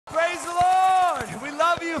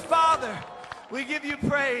Father. We give you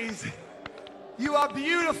praise. You are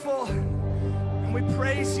beautiful, and we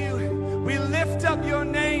praise you. We lift up your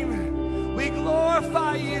name. We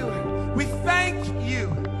glorify you. We thank you,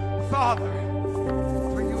 Father,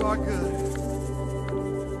 for you are good.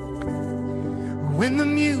 When the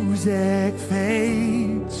music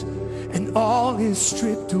fades and all is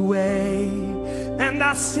stripped away, and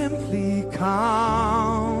I simply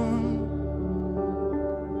come,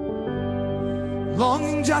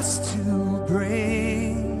 longing just to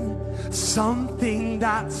bring something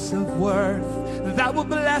that's of worth, that will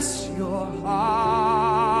bless your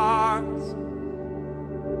heart.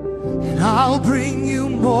 And I'll bring you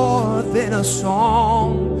more than a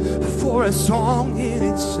song, for a song in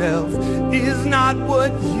itself is not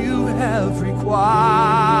what you have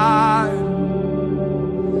required.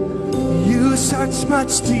 You search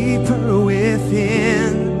much deeper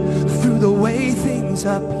within, through the way things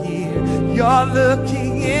appear. You're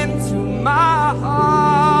looking into my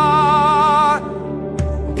heart.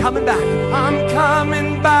 Coming back, I'm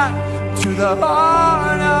coming back to the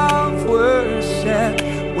heart of worship.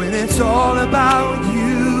 When it's all about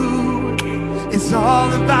you, it's all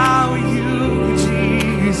about you,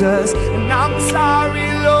 Jesus. And I'm sorry,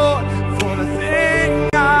 Lord, for the thing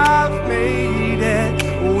I've made it.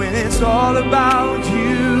 When it's all about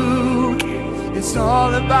you, it's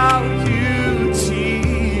all about you,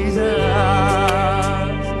 Jesus.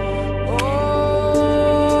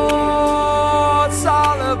 Oh, it's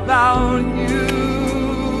all about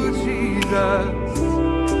you, Jesus.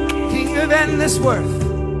 King of endless worth,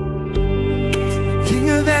 King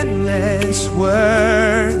of endless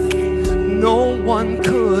worth. No one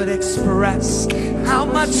could express how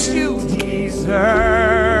much you deserve.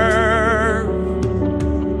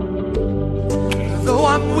 Though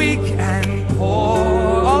I'm weak and poor,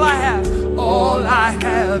 all I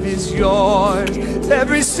have is yours.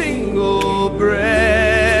 Every single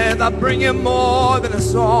breath, I bring you more than a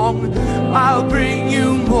song. I'll bring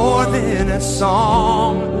you more than a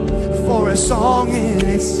song, for a song in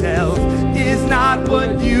itself is not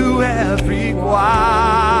what you have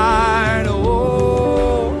required.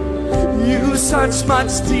 Oh, you search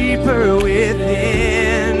much deeper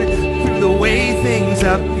within, through the way things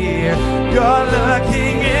appear. You're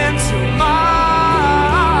looking into my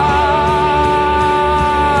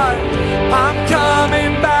heart. I'm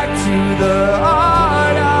coming back to the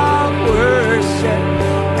heart of worship,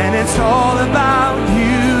 and it's all about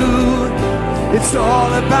you. It's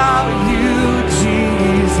all about you,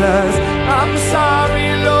 Jesus. I'm sorry,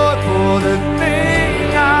 Lord, for the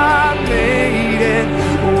thing I made it.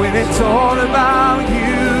 When it's all about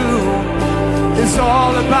you, it's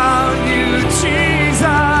all about you,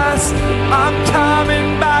 Jesus. I'm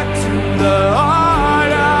coming back to the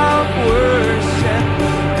heart of worship,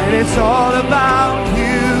 and it's all about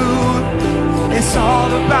you. It's all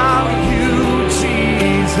about you,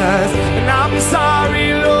 Jesus. And I'm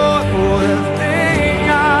sorry, Lord, for the thing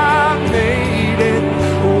I made it.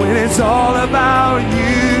 When it's all about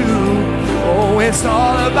you, oh, it's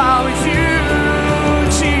all about you,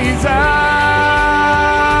 Jesus.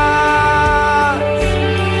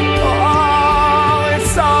 Oh,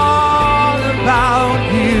 it's all about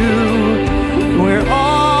you. We're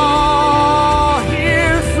all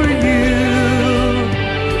here for you.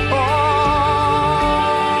 Oh,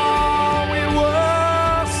 we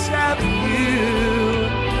worship you.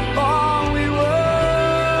 Oh, we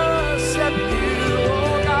worship you,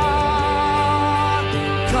 oh God.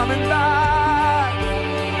 Coming back.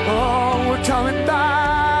 Oh, we're coming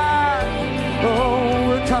back. Oh,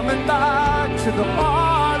 we're coming back to the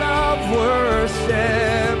heart of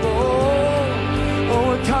worship. Oh,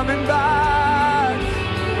 we're coming back.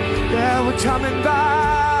 Yeah, we're coming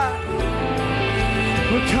back.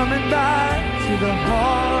 We're coming back to the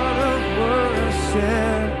heart of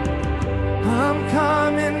worship. I'm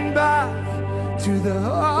coming back to the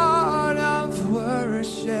heart of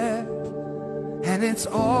worship, and it's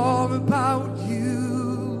all about you.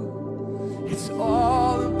 It's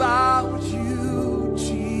all about you,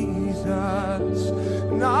 Jesus.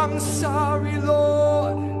 And I'm sorry,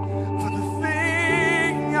 Lord, for the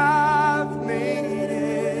thing I've made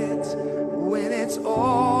it. When it's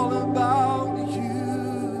all about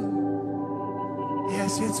you,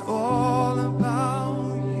 yes, it's all about